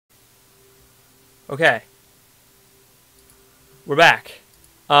Okay, we're back.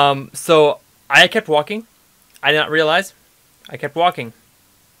 So I kept walking. I did not realize I kept walking.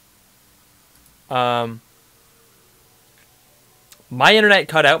 Um, my internet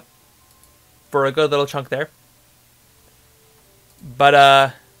cut out for a good little chunk there.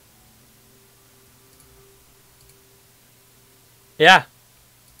 But yeah.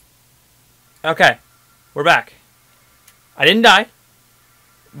 Okay, we're back. I didn't die,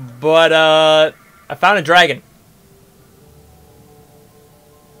 but I found a dragon.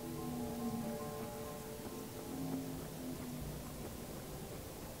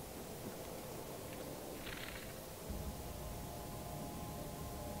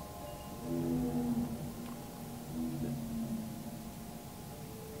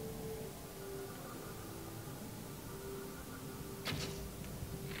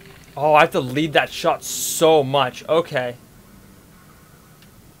 Oh, I have to lead that shot so much. Okay.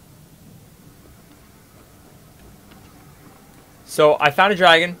 So I found a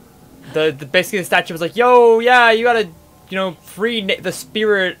dragon. The basically the statue was like, "Yo, yeah, you gotta, free the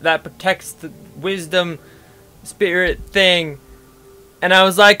spirit that protects the wisdom spirit thing." And I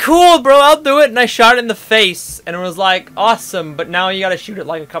was like, "Cool, bro, I'll do it." And I shot it in the face, and it was like, "Awesome!" But now you gotta shoot it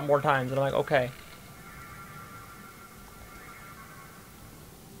like a couple more times. And I'm like, "Okay,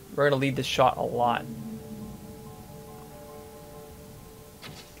 we're gonna lead this shot a lot."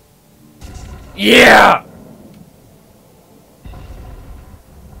 Yeah.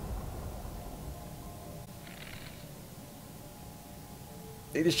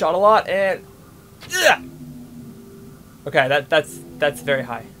 Lead this shot a lot, and yeah. Okay, that's very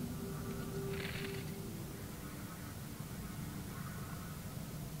high.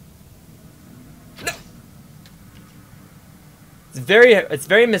 It's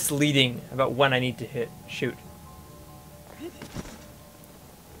very misleading about when I need to shoot.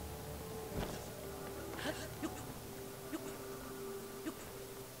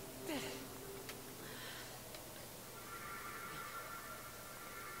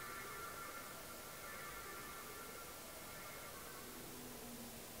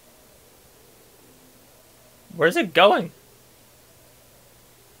 Where's it going?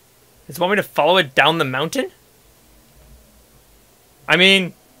 Does it want me to follow it down the mountain? I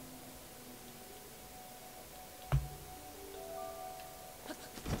mean,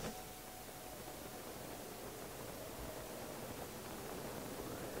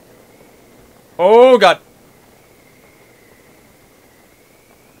 oh god.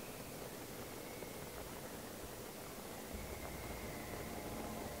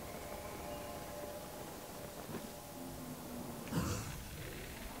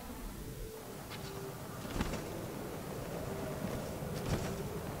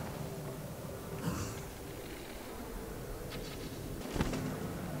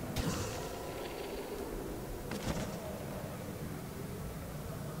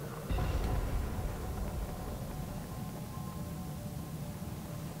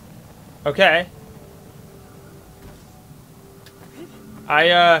 Okay.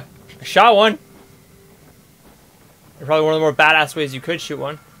 I shot one. Probably one of the more badass ways you could shoot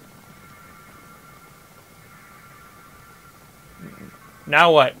one.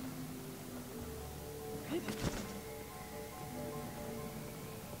 Now what?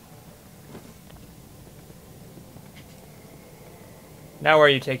 Now where are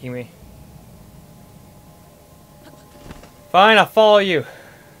you taking me? Fine, I'll follow you.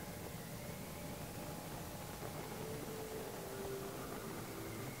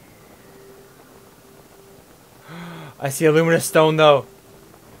 I see a luminous stone though.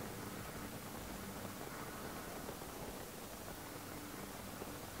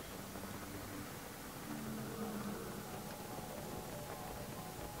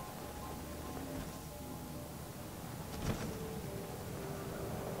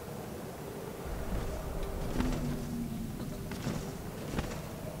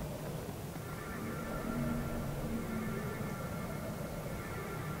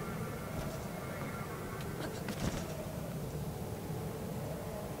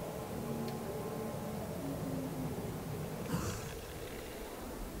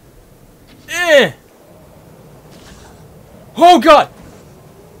 Eh! Oh god!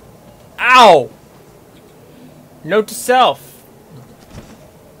 Ow! Note to self.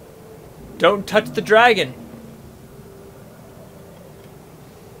 Don't touch the dragon.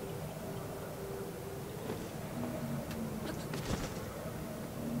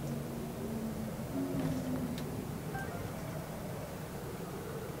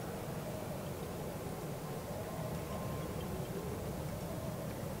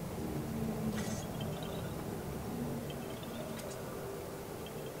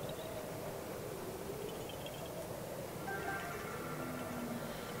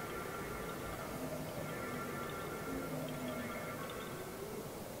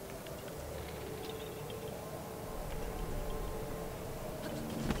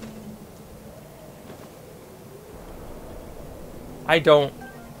 I don't.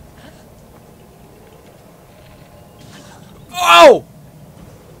 Oh!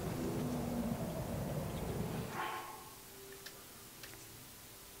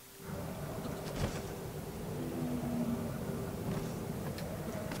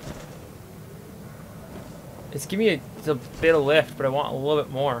 It's giving me a bit of lift, but I want a little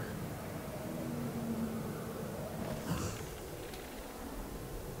bit more.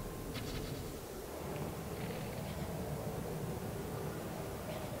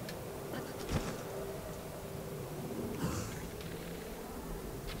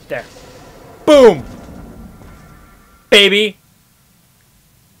 There. Boom! Baby!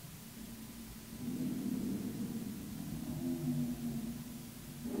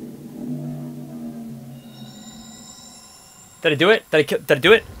 Did I do it? Did I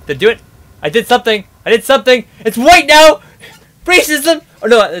do it? Did I do it? I did something! I did something! It's white now! Racism! Oh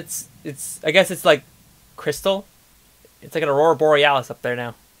no, it's I guess it's like crystal. It's like an Aurora Borealis up there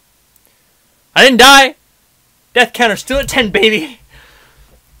now. I didn't die! Death counter still at 10, baby!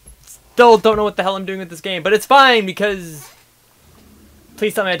 Still don't know what the hell I'm doing with this game, but it's fine because...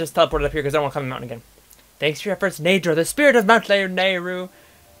 Please tell me I just teleported up here because I don't want to climb the mountain again. Thanks to your efforts, Naedra, the spirit of Mount Nehru,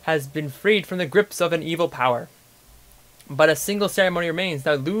 has been freed from the grips of an evil power. But a single ceremony remains.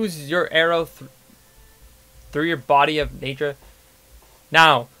 Now lose your arrow through your body of Naedra.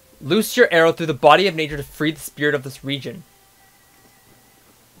 Now, loose your arrow through the body of Naedra to free the spirit of this region.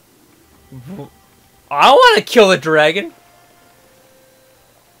 I want to kill the dragon.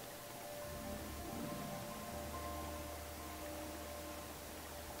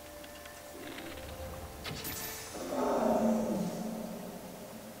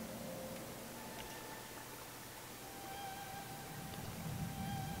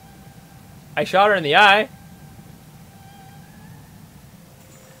 I shot her in the eye.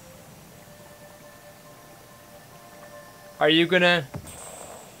 Are you gonna...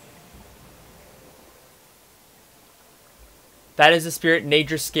 That is the spirit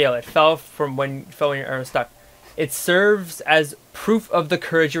Naedra scale. It fell from when your arrow stuck. It serves as proof of the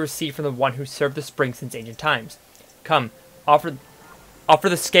courage you received from the one who served the spring since ancient times. Come, offer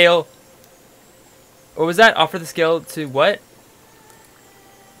the scale. What was that? Offer the scale to what?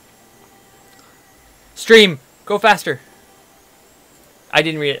 Stream, go faster. I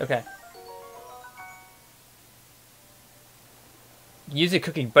didn't read it. Okay. Use it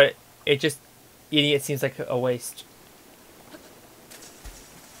cooking, but it just eating it seems like a waste.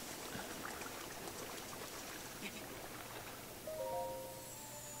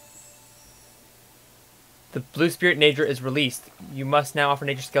 The blue spirit Naedra is released. You must now offer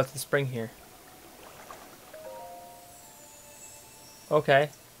Naedra scale to the spring here. Okay.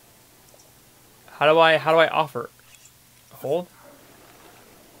 How do I offer? Hold.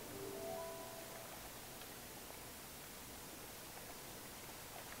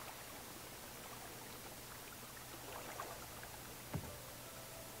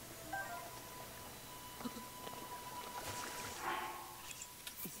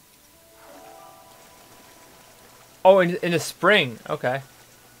 Oh, in the spring. Okay.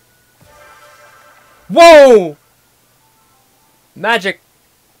 Whoa! Magic.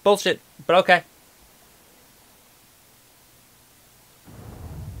 Bullshit, but okay.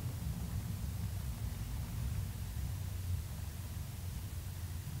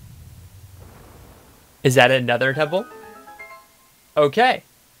 Is that another temple? Okay.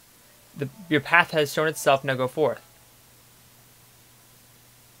 Your path has shown itself, now go forth.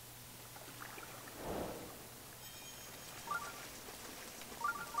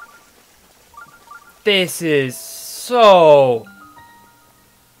 This is so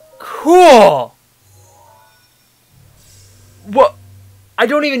cool! What? I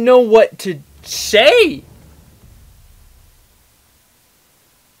don't even know what to say!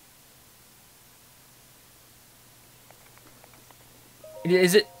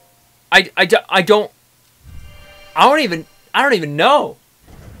 Is it? I don't even know.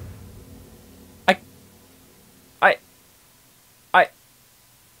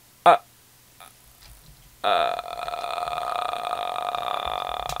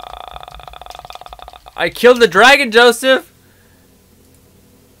 I killed the dragon, Joseph.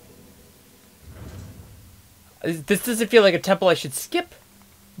 This doesn't feel like a temple I should skip,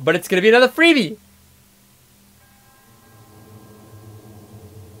 but it's gonna be another freebie.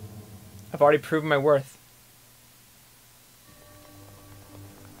 I've already proven my worth.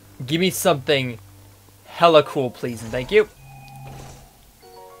 Give me something hella cool, please, and thank you.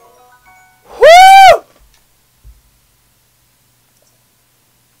 Woo!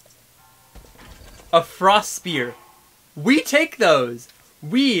 A frost spear. We take those.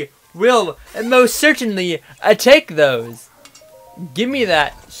 We will most certainly take those. Give me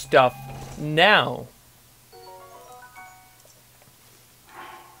that stuff now.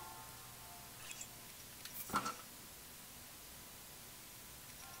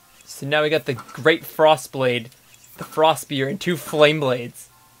 So now we got the Great Frost Blade, the Frost Spear, and 2 Flame Blades.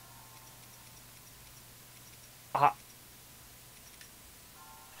 I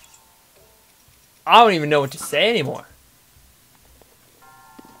don't even know what to say anymore.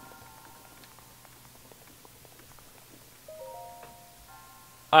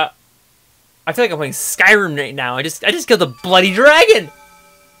 I feel like I'm playing Skyrim right now. I just killed a bloody dragon.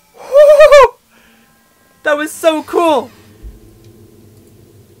 Woo! That was so cool.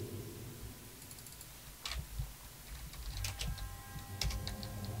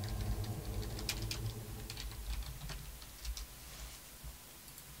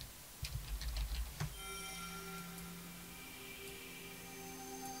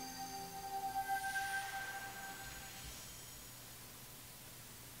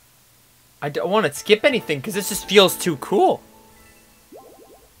 I don't want to skip anything because this just feels too cool.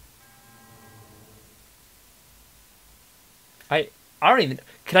 I don't even.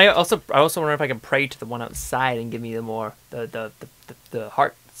 Can I also wonder if I can pray to the one outside and give me the more the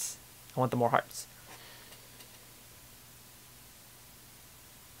hearts. I want the more hearts.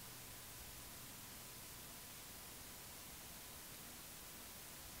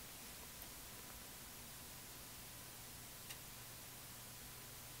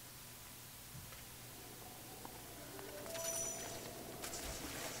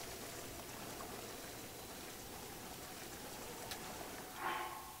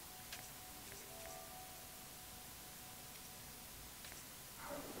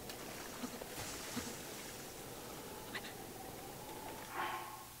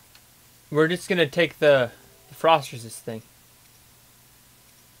 We're just gonna take the frost resist thing.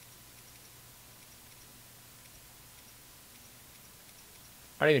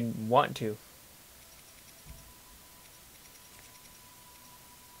 I don't even want to.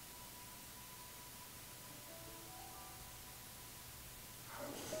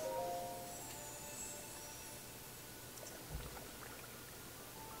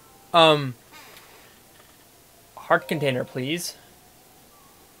 Heart container, please.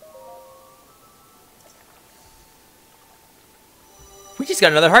 We just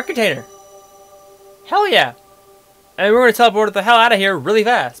got another heart container. Hell yeah. And we're gonna teleport the hell out of here really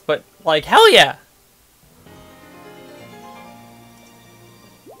fast, but like hell yeah.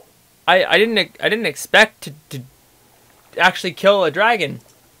 I didn't expect to actually kill a dragon.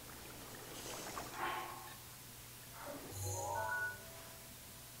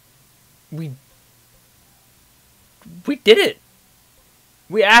 We did it.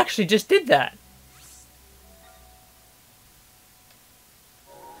 We actually just did that.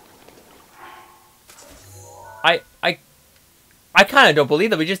 I kind of don't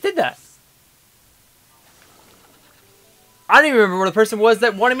believe that we just did that. I don't even remember where the person was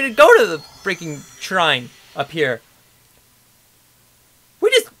that wanted me to go to the freaking shrine up here.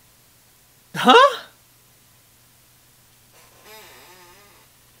 We just... Huh?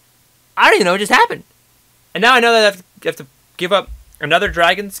 I don't even know what just happened. And now I know that I have to give up another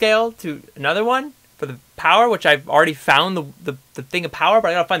dragon scale to another one for the power, which I've already found the thing of power, but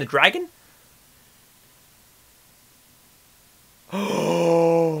I gotta find the dragon?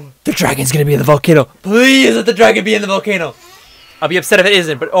 Oh, the dragon's gonna be in the volcano. Please let the dragon be in the volcano. I'll be upset if it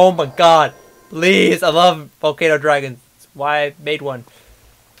isn't, but oh my god. Please, I love volcano dragons. That's why I made one.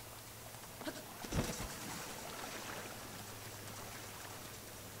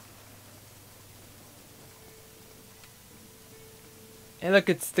 Hey look,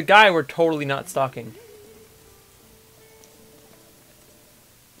 it's the guy we're totally not stalking.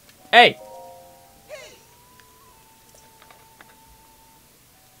 Hey!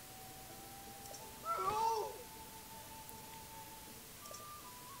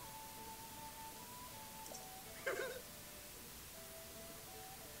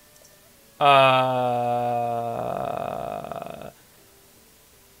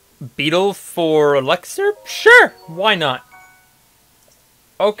 Beetle for elixir? Sure, why not?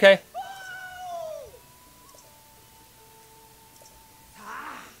 Okay.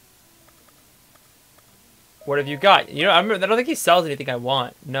 What have you got? You know, I don't think he sells anything I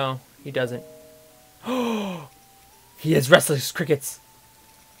want. No, he doesn't. Oh, he has restless crickets.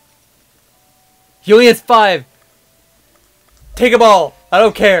 He only has 5. Take them all. I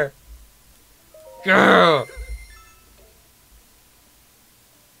don't care. Grr.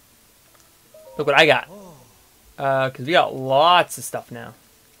 Look what I got. Because we got lots of stuff now.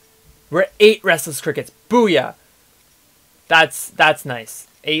 We're at 8 restless crickets. Booyah. That's nice.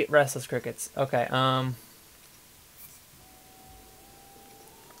 8 restless crickets. Okay,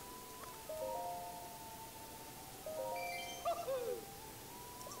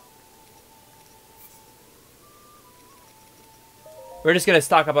 We're just gonna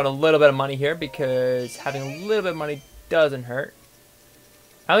stock up on a little bit of money here because having a little bit of money doesn't hurt.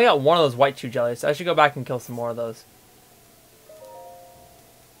 I only got one of those white chew jellies, so I should go back and kill some more of those.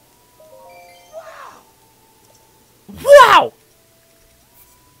 Wow!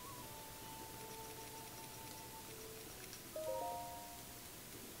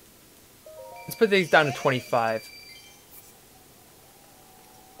 Let's put these down to 25.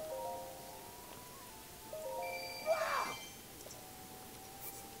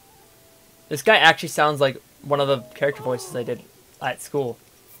 This guy actually sounds like one of the character voices I did at school,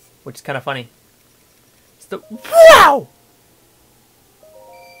 which is kind of funny. Wow!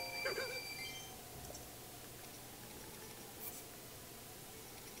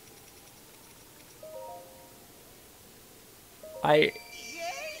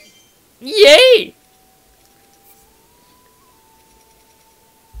 Yay!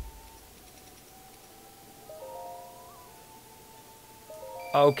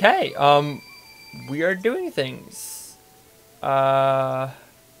 Okay, we are doing things. Ooh,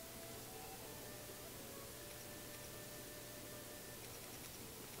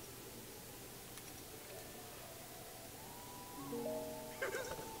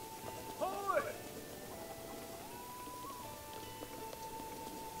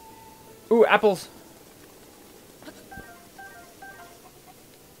 apples.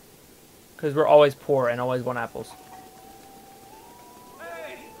 Because we're always poor and always want apples.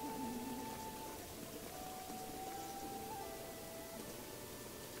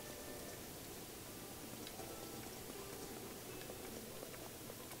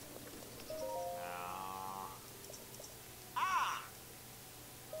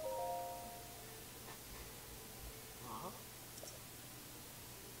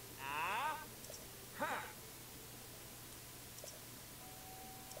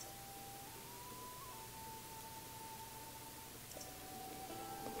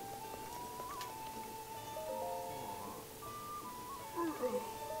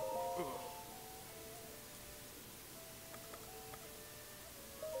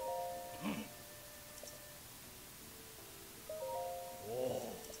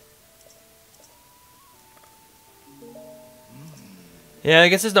 Yeah, I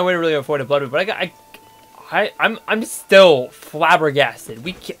guess there's no way to really avoid a blood moon, but I'm still flabbergasted.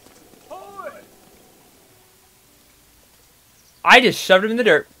 I just shoved him in the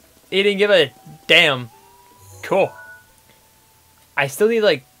dirt. He didn't give a damn. Cool. I still need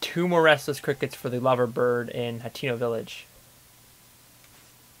like 2 more restless crickets for the lover bird in Hateno Village.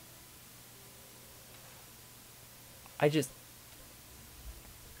 I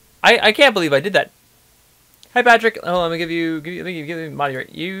can't believe I did that. Hi Patrick. Oh, let me give you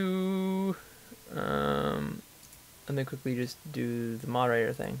moderate. You let me quickly just do the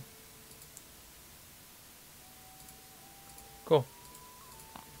moderator thing. Cool.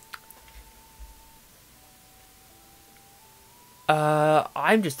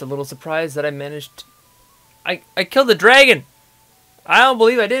 I'm just a little surprised that I managed. I killed the dragon. I don't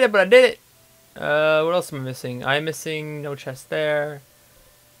believe I did it, but I did it. What else am I missing? I'm missing no chest there.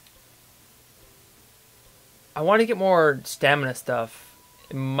 I want to get more stamina stuff.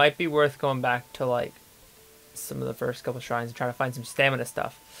 It might be worth going back to like some of the first couple shrines and trying to find some stamina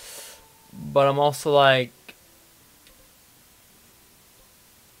stuff. But I'm also like,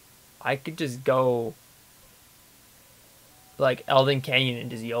 I could just go like Elden Canyon and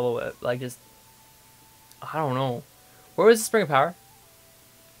just YOLO it. Like just, I don't know. Where was the Spring of Power?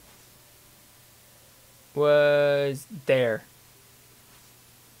 Was there.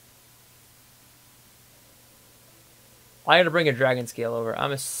 I gotta bring a dragon scale over.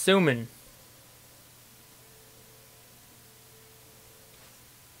 I'm assuming.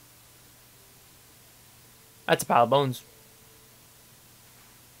 That's a pile of bones.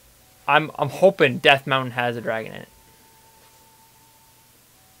 I'm hoping Death Mountain has a dragon in it.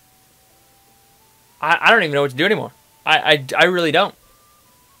 I don't even know what to do anymore. I really don't.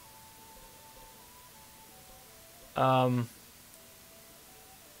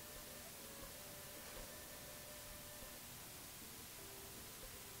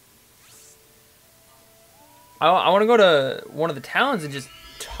 I want to go to one of the towns and just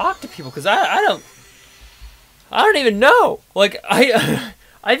talk to people because I don't even know. Like I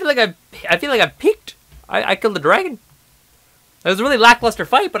feel like I peaked. I killed the dragon. It was a really lackluster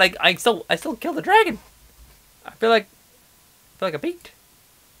fight, but I still killed the dragon. I feel like I peaked.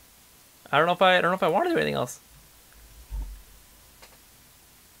 I don't know if I want to do anything else.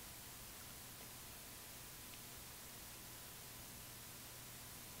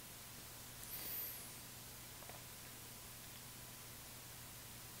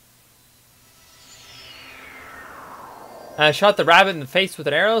 And I shot the rabbit in the face with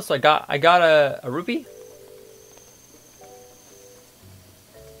an arrow, so I got a rupee.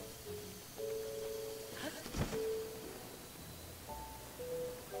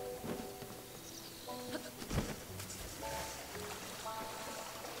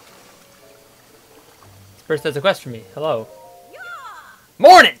 This person has a quest for me. Hello.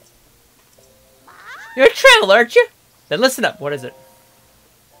 Morning! You're a traveler, aren't you? Then listen up. What is it?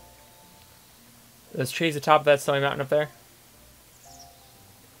 Those trees at the top of that snowy mountain up there?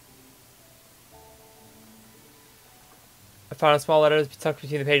 I found a small letter tucked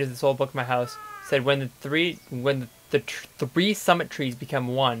between the pages of this old book in my house. It said, when the three summit trees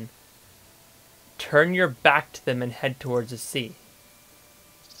become one, turn your back to them and head towards the sea.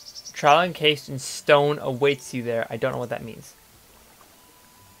 A trial encased in stone awaits you there. I don't know what that means.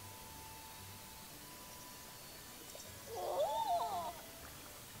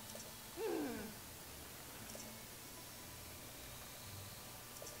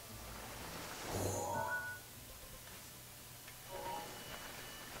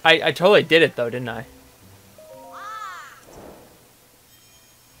 I totally did it though, didn't I?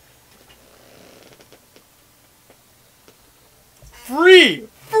 Free!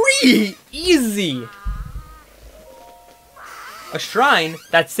 Free! Easy! A shrine?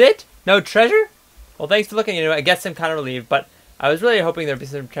 That's it? No treasure? Well, thanks for looking into it. I guess I'm kind of relieved, but I was really hoping there'd be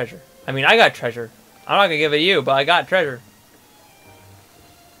some treasure. I mean, I got treasure. I'm not gonna give it to you, but I got treasure.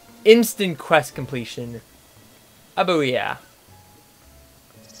 Instant quest completion. A booyah.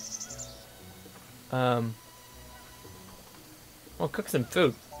 We'll cook some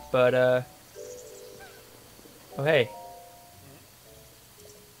food, but, oh, hey.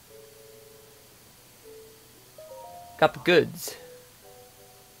 Got the goods.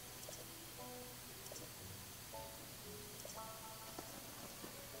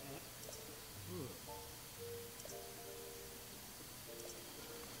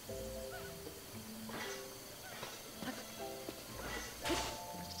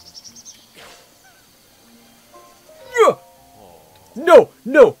 No!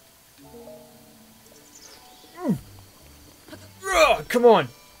 No! Come on!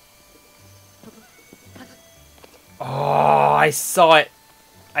 Oh, I saw it.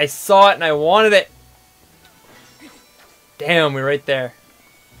 I saw it and I wanted it. Damn, we're right there.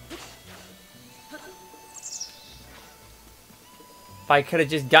 If I could have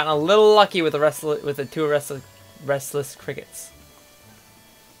just gotten a little lucky with the two restless crickets.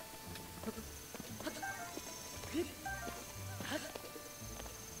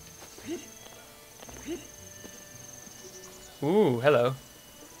 Ooh, hello.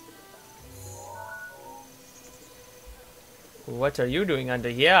 What are you doing under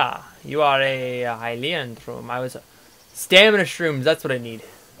here? You are a Hylian shroom. I was stamina shrooms. That's what I need.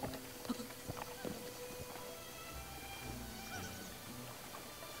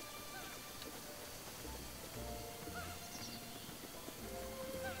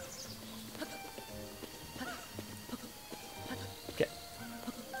 Okay.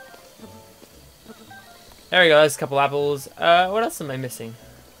 There we go. That's a couple apples. What else am I missing?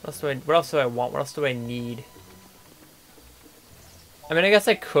 What else do I want? What else do I need? I mean, I guess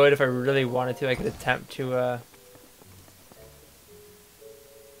I could, if I really wanted to, I could attempt to,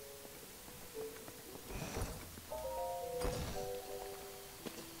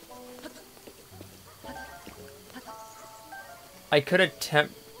 I could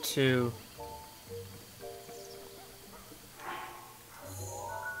attempt to...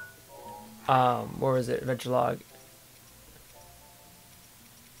 where was it? Adventure log.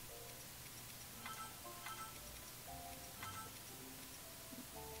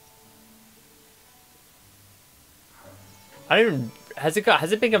 I don't even... Has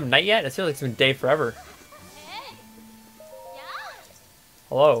it become night yet? It feels like it's been day forever.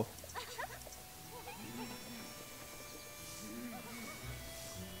 Hello.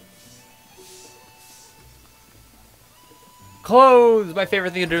 Clothes! My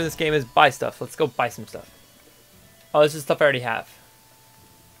favorite thing to do in this game is buy stuff. Let's go buy some stuff. Oh, this is stuff I already have.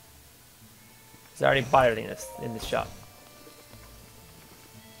 Because I already bought everything in this shop.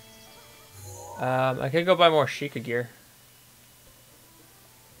 I could go buy more Sheikah gear.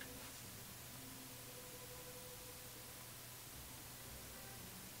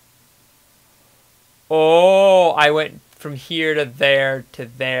 Oh, I went from here to there,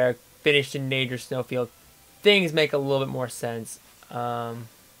 finished in Nader Snowfield. Things make a little bit more sense. Also,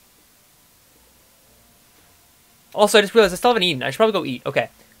 I just realized I still haven't eaten. I should probably go eat. Okay.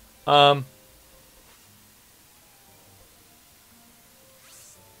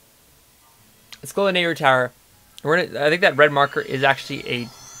 Let's go to the Nader Tower. I think that red marker is actually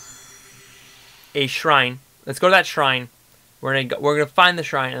a shrine. Let's go to that shrine. We're gonna find the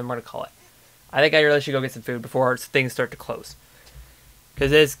shrine and then we're gonna call it. I think I really should go get some food before things start to close.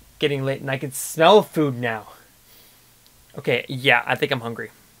 Because it's getting late and I can smell food now. Okay, yeah, I think I'm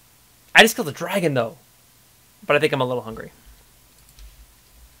hungry. I just killed a dragon though. But I think I'm a little hungry.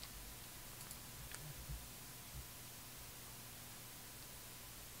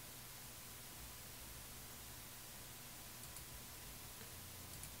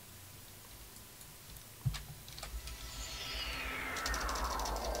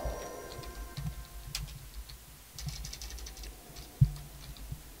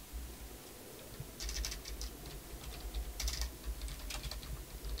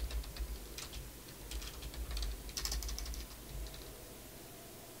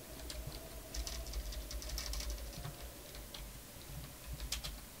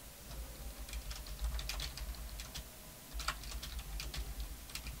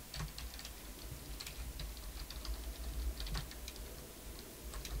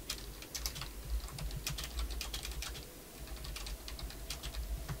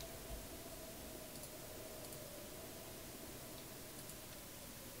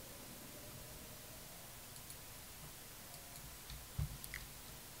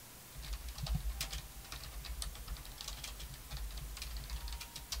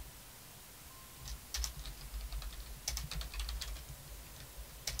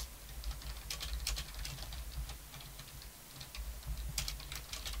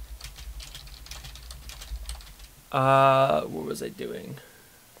 What was I doing?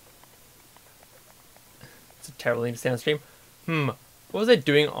 It's a terrible thing to say on stream. What was I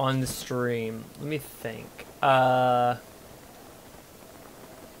doing on the stream? Let me think. I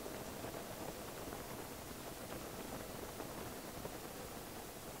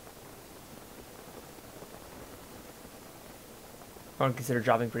want to consider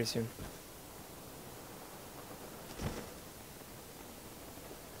dropping pretty soon.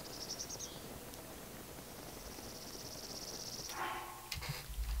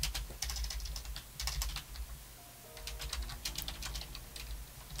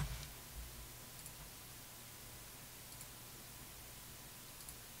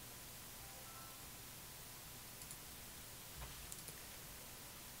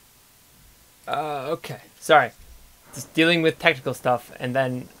 Okay. Sorry. Just dealing with technical stuff, and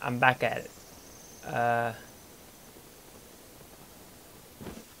then I'm back at it. I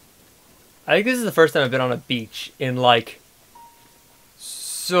think this is the first time I've been on a beach in, like,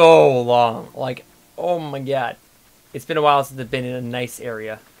 so long. Like, oh my god. It's been a while since I've been in a nice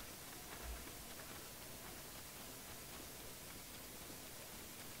area.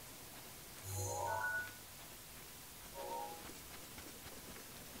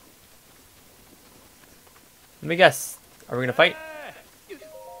 Let me guess. Are we gonna fight?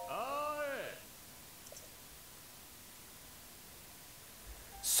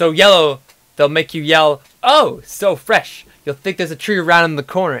 So yellow, they'll make you yell, "Oh, so fresh!" You'll think there's a tree around in the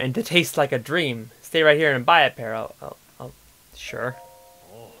corner and to taste like a dream. Stay right here and buy a pair. Sure.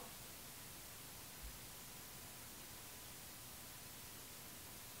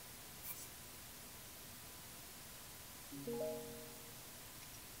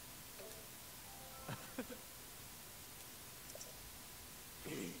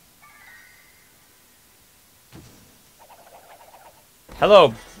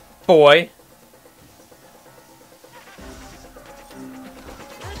 Hello, boy.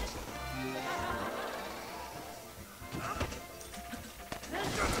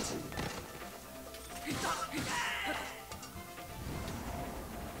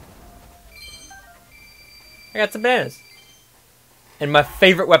 I got some bananas. And my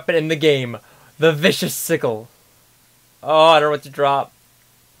favorite weapon in the game, the vicious sickle. Oh, I don't know what to drop.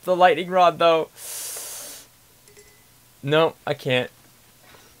 The lightning rod, though. No, I can't.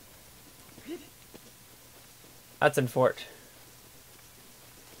 That's in fort.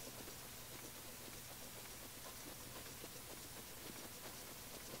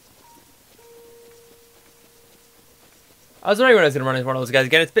 I was wondering when I was gonna run into one of those guys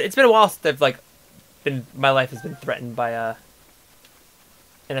again. It's been a while since I've my life has been threatened by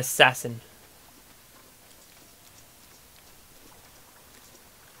an assassin.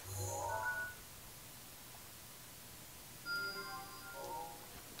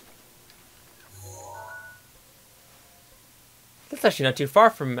 That's actually not too far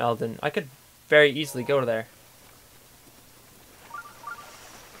from Eldin. I could very easily go to there.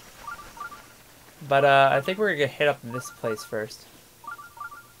 But I think we're gonna hit up this place first.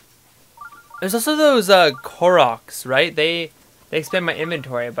 There's also those Koroks, right? They expand my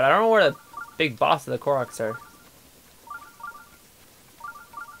inventory, but I don't know where the big boss of the Koroks are.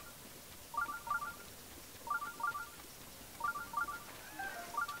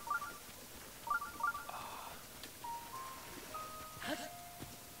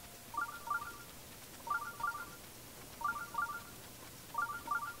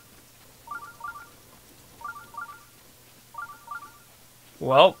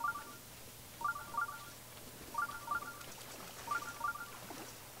 Well.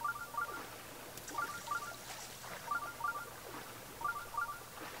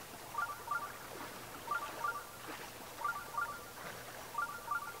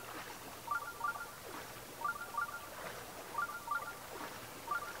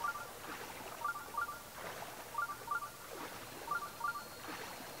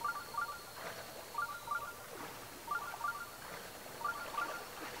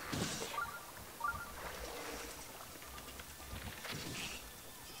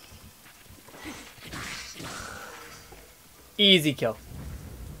 Easy kill.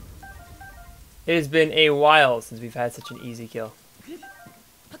 It has been a while since we've had such an easy kill.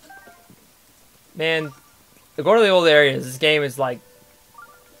 Man, go to the old areas. This game is like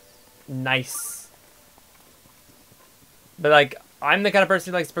nice. But like, I'm the kind of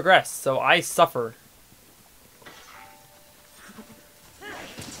person who likes to progress, so I suffer.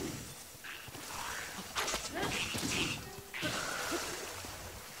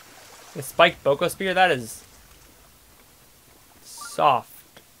 The spiked Boko Spear, that is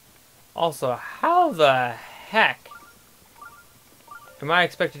soft. Also, how the heck am I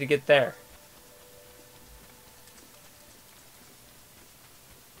expected to get there?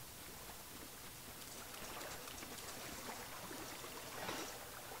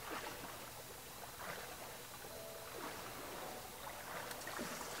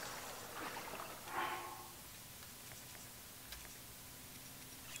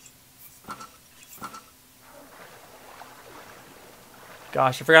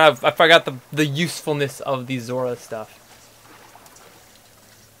 Gosh, I forgot the usefulness of the Zora stuff.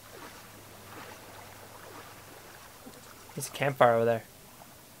 There's a campfire over there.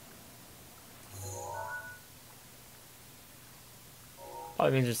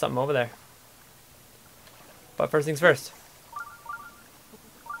 Probably means there's something over there. But first things first.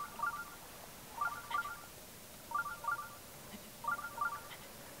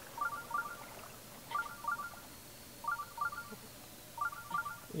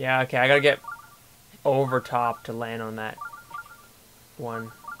 Yeah, okay, I gotta get over top to land on that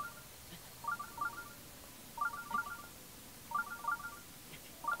one.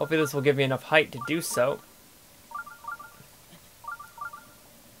 Hopefully this will give me enough height to do so.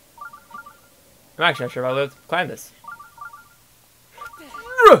 I'm actually not sure if I'll be able to climb this.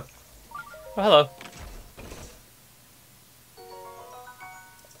 Oh, hello.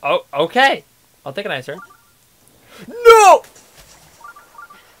 Oh, okay. I'll take an answer. No!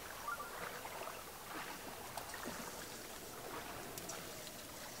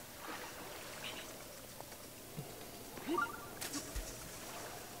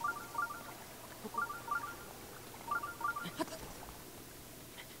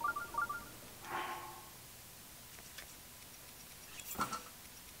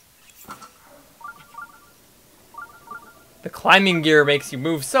 The climbing gear makes you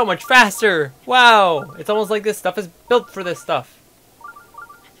move so much faster! Wow! It's almost like this stuff is built for this stuff.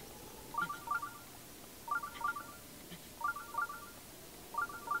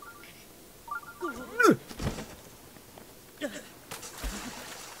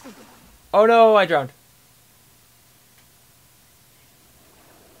 Oh no, I drowned.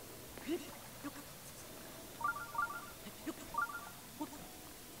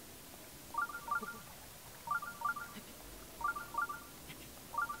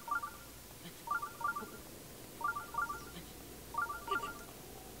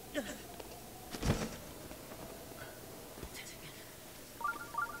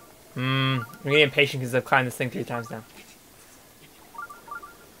 I'm getting impatient because I've climbed this thing 3 times now.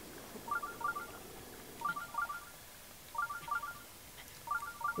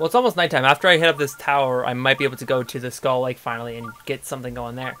 Well, it's almost nighttime. After I hit up this tower, I might be able to go to the Skull Lake finally and get something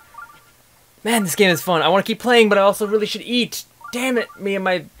going there. Man, this game is fun. I want to keep playing, but I also really should eat. Damn it, me and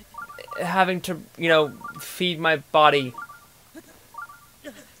my having to, you know, feed my body.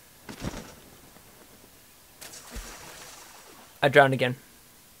 I drowned again.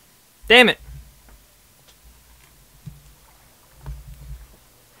 Damn it.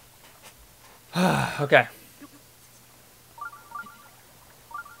 Okay.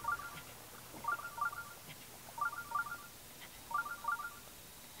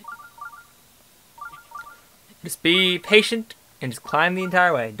 Just be patient and just climb the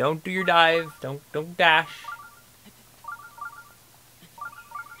entire way. Don't do your dive. Don't dash.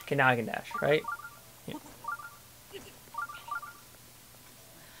 Okay, now I can dash, right? Yeah.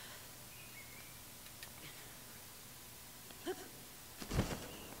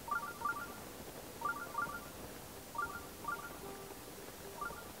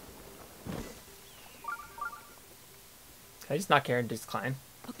 I just not care and just climb?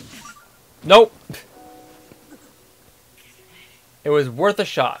 Nope. It was worth a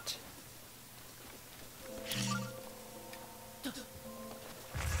shot.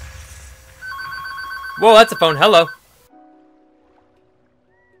 Whoa, that's a phone. Hello.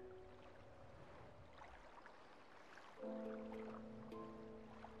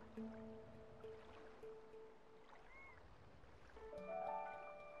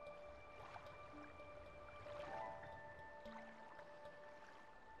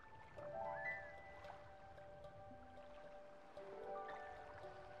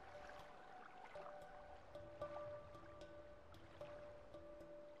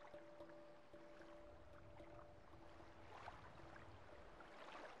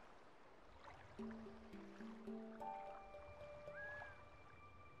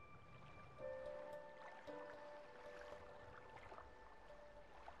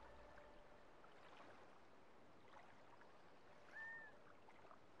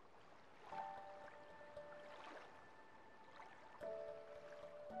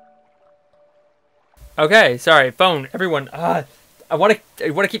 Okay, sorry, phone, everyone. I want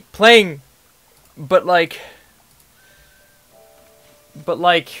to keep playing, but like,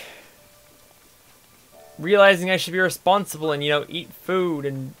 realizing I should be responsible and, you know, eat food,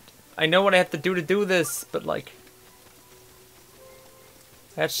 and I know what I have to do this, but like,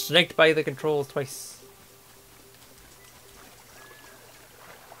 I got snaked by the controls twice.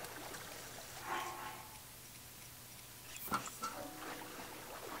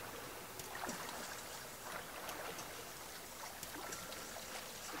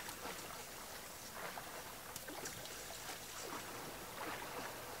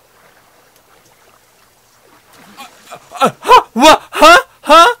 What? Huh?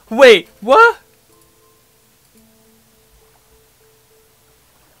 Huh? Wait, what?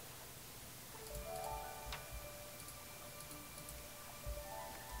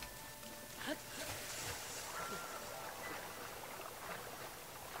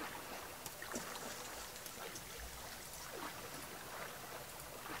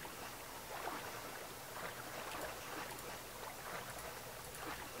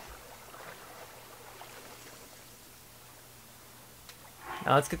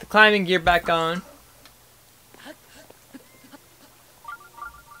 Now let's get the climbing gear back on.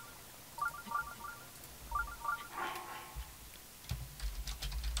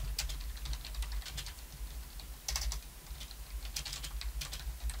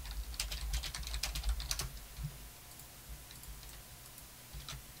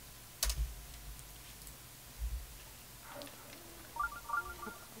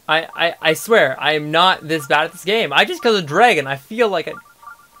 I swear, I am not this bad at this game. I just killed a dragon. I feel like I...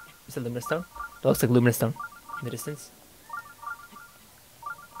 Is it Luminous Stone? That looks like Luminous Stone in the distance.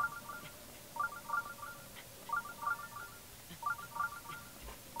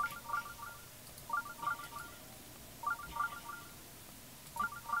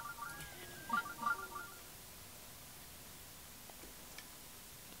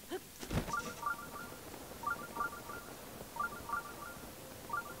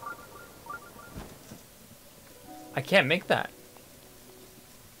 I can't make that.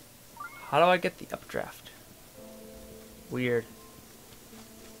 How do I get the updraft? Weird.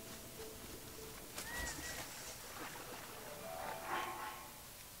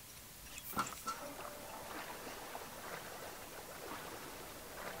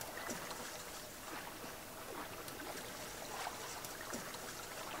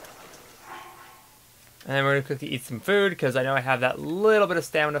 And then we're gonna quickly eat some food because I know I have that little bit of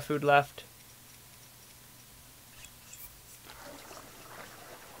stamina food left.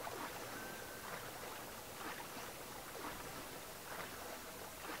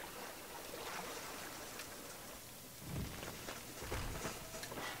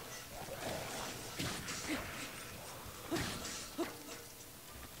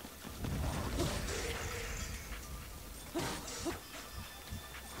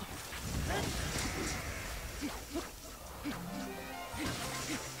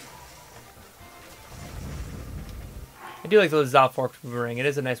 I do like the Zalfork boomerang. It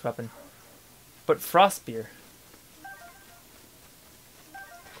is a nice weapon. But Frostbeer.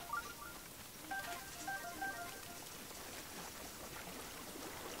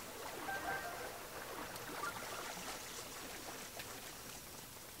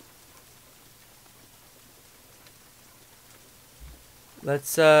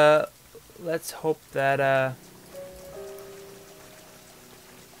 Let's hope that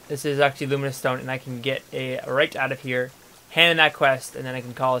this is actually Luminous Stone and I can get a right out of here, hand in that quest, and then I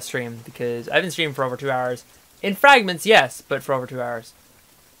can call a stream because I've been streaming for over 2 hours. In fragments, yes, but for over 2 hours.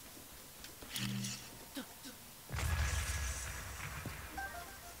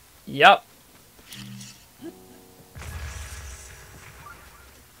 Yup.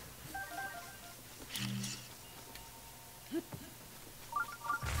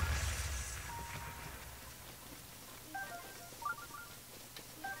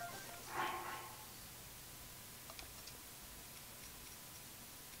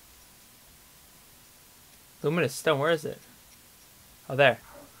 Luminous stone, where is it? Oh, there.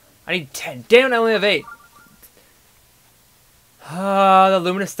 I need 10. Damn, I only have 8. Ah, the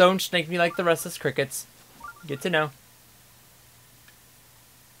luminous stone snaked me like the restless crickets. Good to know.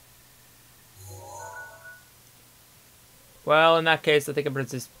 Well, in that case, I think I'm going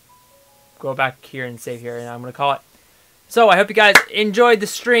to just go back here and save here, and I'm going to call it. So, I hope you guys enjoyed the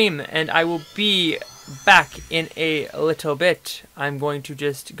stream, and I will be back in a little bit. I'm going to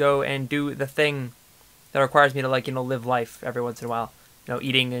just go and do the thing that requires me to, like, you know, live life every once in a while. You know,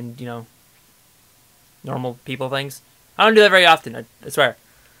 eating and, you know, normal people things. I don't do that very often, I swear.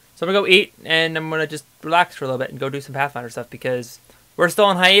 So I'm going to go eat, and I'm going to just relax for a little bit and go do some Pathfinder stuff, because we're still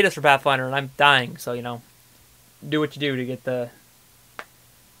on hiatus for Pathfinder, and I'm dying, so, you know, do what you do to get the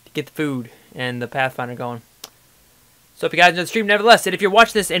food and the Pathfinder going. So if you guys enjoyed the stream, nevertheless, and if you're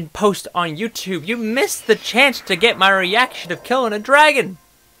watching this in post on YouTube, you missed the chance to get my reaction of killing a dragon.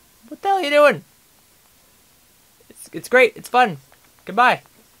 What the hell are you doing? It's great. It's fun. Goodbye.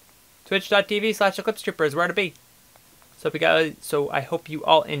 Twitch.tv/EclipseTrooper is where to be. So if you guys, I hope you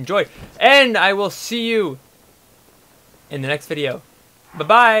all enjoyed, and I will see you in the next video. Bye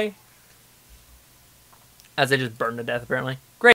bye. As I just burned to death, apparently.